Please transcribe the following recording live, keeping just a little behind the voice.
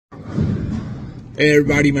Hey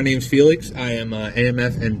everybody, my name is Felix. I am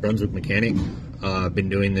AMF and Brunswick mechanic. I've been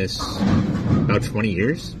doing this about 20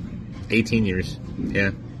 years, 18 years,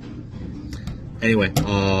 yeah. Anyway,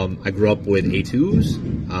 I grew up with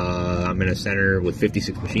A2s. I'm in a center with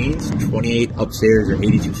 56 machines. 28 upstairs are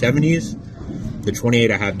 8270s. The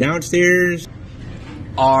 28 I have downstairs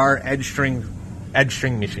are edge string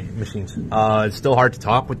machines. It's still hard to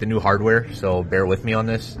talk with the new hardware, so bear with me on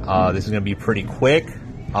this. This is going to be pretty quick.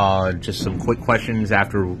 Just some quick questions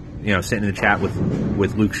after, sitting in the chat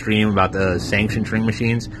with Luke Stream about the sanctioned string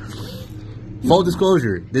machines. Full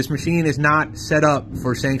disclosure, this machine is not set up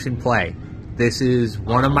for sanctioned play. This is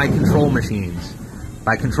one of my control machines.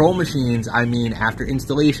 By control machines, I mean after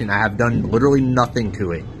installation, I have done literally nothing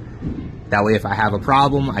to it. That way, if I have a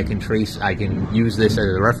problem, I can use this as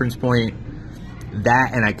a reference point.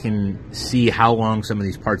 That, and I can see how long some of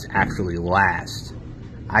these parts actually last.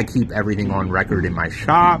 I keep everything on record in my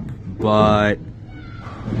shop, but,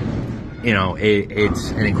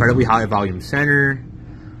 it's an incredibly high volume center.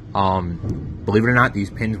 Believe it or not, these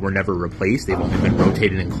pins were never replaced. They've only been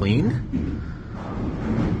rotated and cleaned.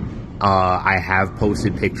 I have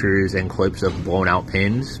posted pictures and clips of blown out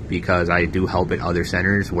pins because I do help at other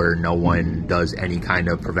centers where no one does any kind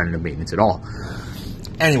of preventative maintenance at all.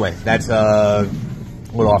 Anyway, that's a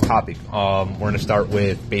little off topic. We're going to start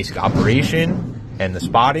with basic operation and the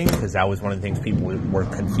spotting, because that was one of the things people were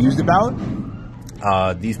confused about.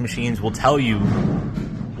 These machines will tell you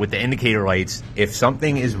with the indicator lights if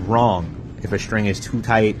something is wrong, if a string is too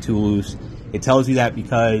tight, too loose. It tells you that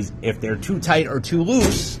because if they're too tight or too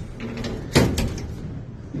loose,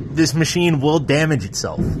 this machine will damage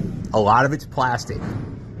itself. A lot of it's plastic,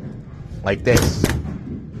 like this.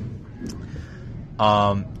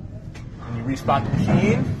 When you respot the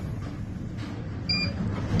machine,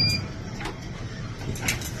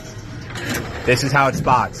 this is how it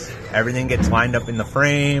spots. Everything gets lined up in the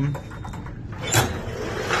frame.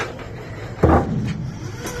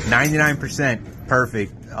 99%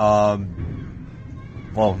 perfect.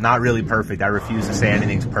 Well, not really perfect. I refuse to say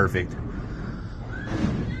anything's perfect.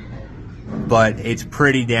 But it's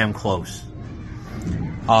pretty damn close.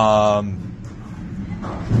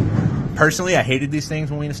 Personally, I hated these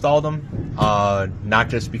things when we installed them. Not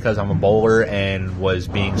just because I'm a bowler and was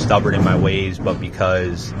being stubborn in my ways, but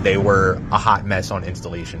because they were a hot mess on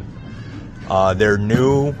installation. They're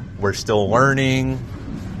new. We're still learning.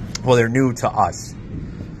 Well, they're new to us.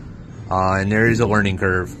 And there is a learning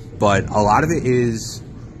curve. But a lot of it is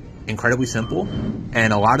incredibly simple.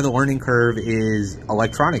 And a lot of the learning curve is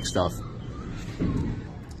electronic stuff.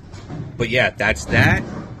 But yeah, that's that.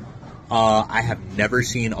 I have never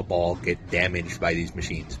seen a ball get damaged by these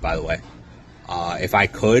machines, by the way. If I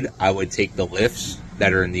could, I would take the lifts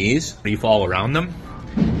that are in these, free fall around them,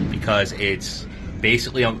 because it's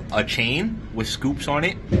basically a chain with scoops on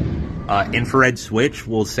it. Infrared switch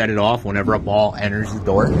will set it off whenever a ball enters the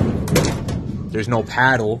door. There's no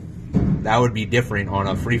paddle. That would be different on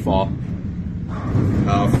a free fall.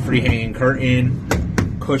 Free hanging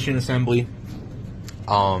curtain, cushion assembly.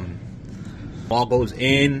 Ball goes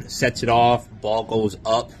in, sets it off, ball goes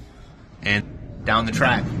up and down the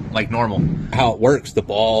track like normal. How it works, the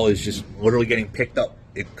ball is just literally getting picked up.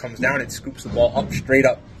 It comes down, it scoops the ball up, straight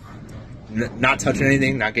up. Not touching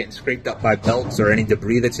anything, not getting scraped up by belts or any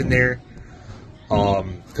debris that's in there.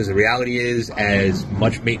 Because the reality is, as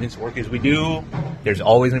much maintenance work as we do, there's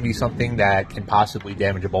always going to be something that can possibly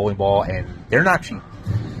damage a bowling ball, and they're not cheap.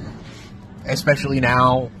 Especially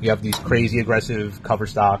now, you have these crazy aggressive cover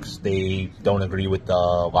stocks. They don't agree with a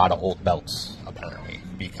lot of old belts, apparently,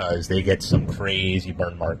 because they get some crazy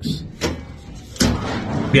burn marks.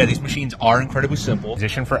 But yeah, these machines are incredibly simple.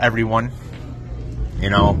 Position for everyone.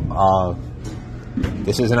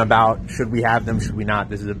 This isn't about should we have them, should we not.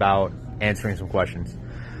 This is about answering some questions.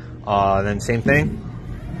 Then same thing.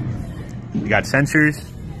 You got sensors,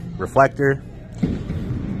 reflector.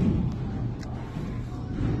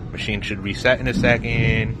 Machine should reset in a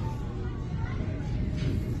second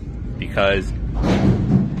because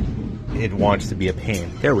it wants to be a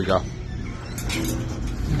pin. There we go.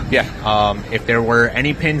 Yeah, if there were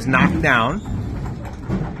any pins knocked down,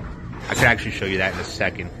 I could actually show you that in a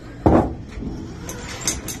second.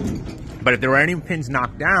 But if there were any pins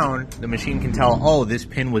knocked down, the machine can tell, oh, this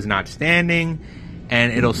pin was not standing,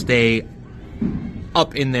 and it'll stay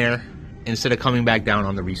up in there instead of coming back down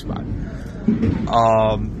on the respot.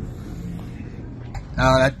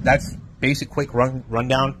 That's basic quick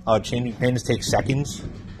rundown. Changing pins takes seconds.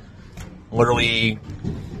 Literally,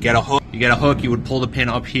 get a hook. You get a hook, you would pull the pin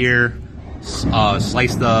up here,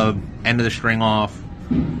 slice the end of the string off,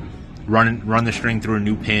 run the string through a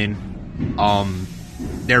new pin.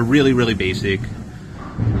 They're really, really basic.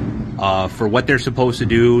 For what they're supposed to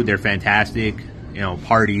do, they're fantastic. You know,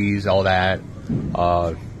 parties, all that,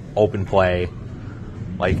 open play.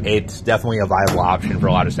 Like, it's definitely a viable option for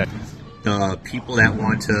a lot of sessions. The people that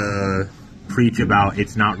want to preach about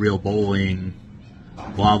it's not real bowling,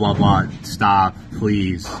 blah, blah, blah, stop,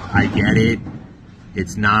 please. I get it.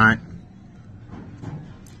 It's not.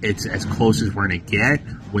 It's as close as we're going to get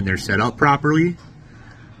when they're set up properly.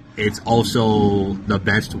 It's also the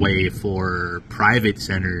best way for private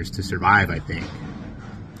centers to survive, I think.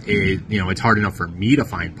 It's hard enough for me to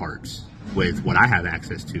find parts with what I have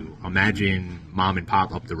access to. Imagine mom and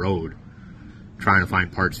pop up the road trying to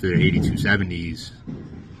find parts for their 8270s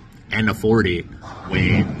and afford it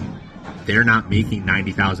when they're not making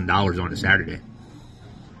 $90,000 on a Saturday.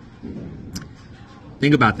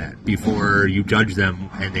 Think about that before you judge them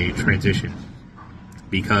and they transition.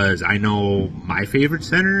 Because I know my favorite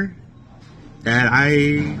center that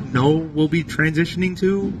I know will be transitioning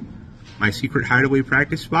to, my secret hideaway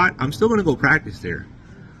practice spot, I'm still going to go practice there.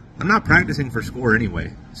 I'm not practicing for score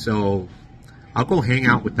anyway, so I'll go hang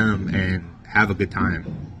out with them and have a good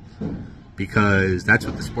time. Because that's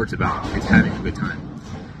what the sport's about, is having a good time.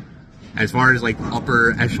 As far as like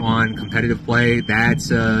upper echelon competitive play, that's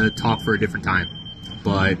talk for a different time.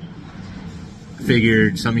 But I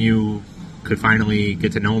figured some of you could finally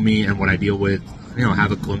get to know me and what I deal with,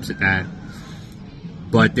 have a glimpse at that.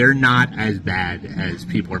 But they're not as bad as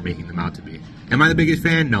people are making them out to be. Am I the biggest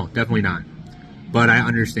fan? No, definitely not. But I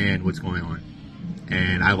understand what's going on.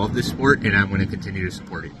 And I love this sport, and I'm going to continue to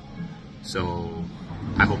support it. So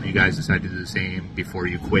I hope you guys decide to do the same before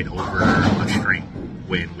you quit over a string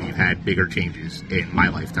when we've had bigger changes in my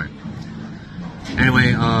lifetime.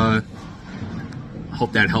 Anyway,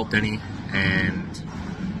 hope that helped any. And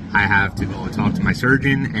I have to go and talk to my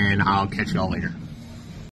surgeon, and I'll catch y'all later.